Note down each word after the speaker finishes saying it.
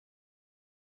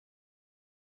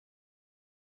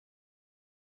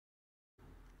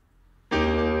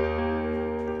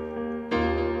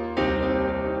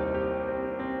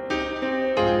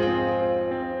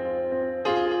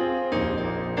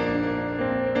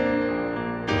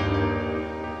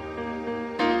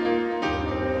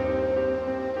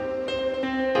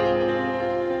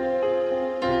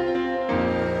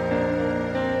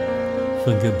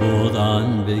Von Geburt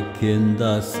an beginnt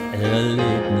das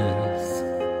Erlebnis,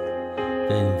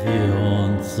 wenn wir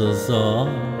uns zur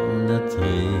Sonne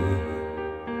drehen.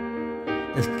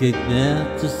 Es gibt mehr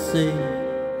zu sehen,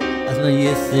 als man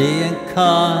je sehen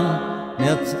kann,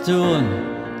 mehr zu tun,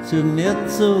 zu mehr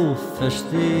zu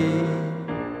verstehen.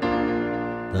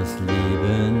 Das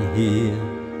Leben hier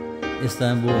ist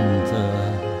ein Wunder,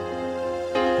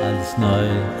 alles neu,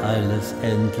 alles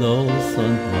endlos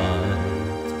und weit.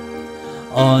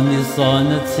 Und die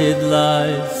Sonne zieht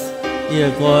leis ihr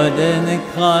goldenen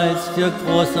Kreis für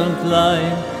groß und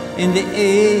klein in die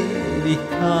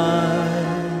Ewigkeit.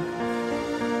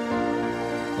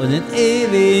 Und den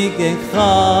ewigen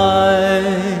Kreis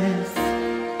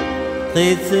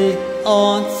dreht sich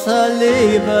unser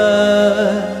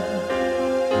Leben,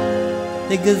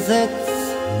 den Gesetz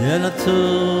der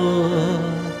Natur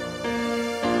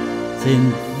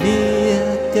sind wir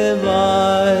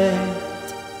geweiht.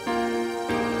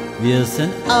 Wir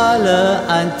sind alle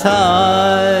ein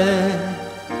Teil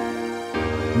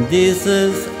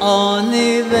dieses Universums.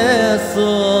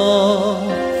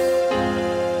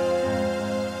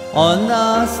 Und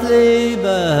das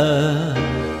Leben,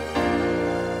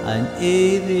 ein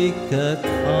ewiger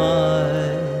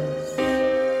Kreis.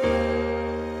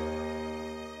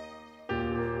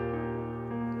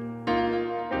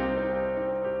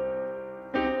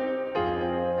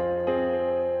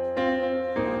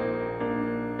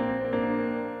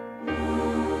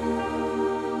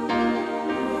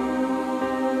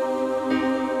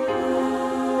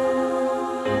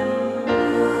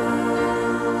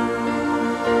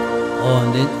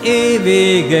 Und in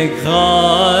ewigen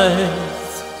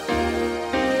Kreis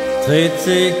dreht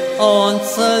sich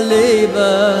unser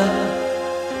Leben,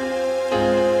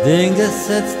 den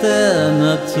Gesetz der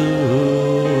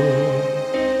Natur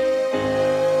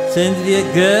sind wir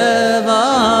geweiht.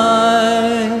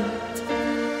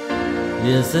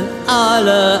 Wir sind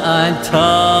alle ein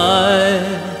Teil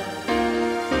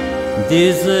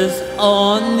dieses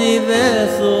Universums.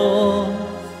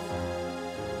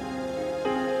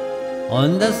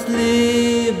 Und das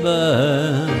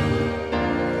Leben,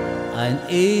 ein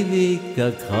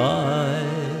ewiger Kreis.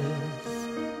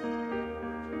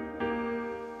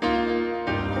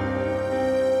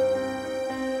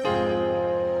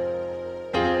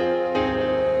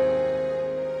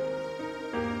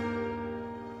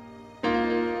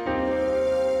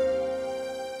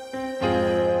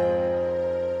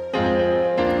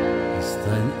 Ist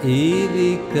ein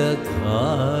ewiger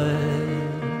Kreis.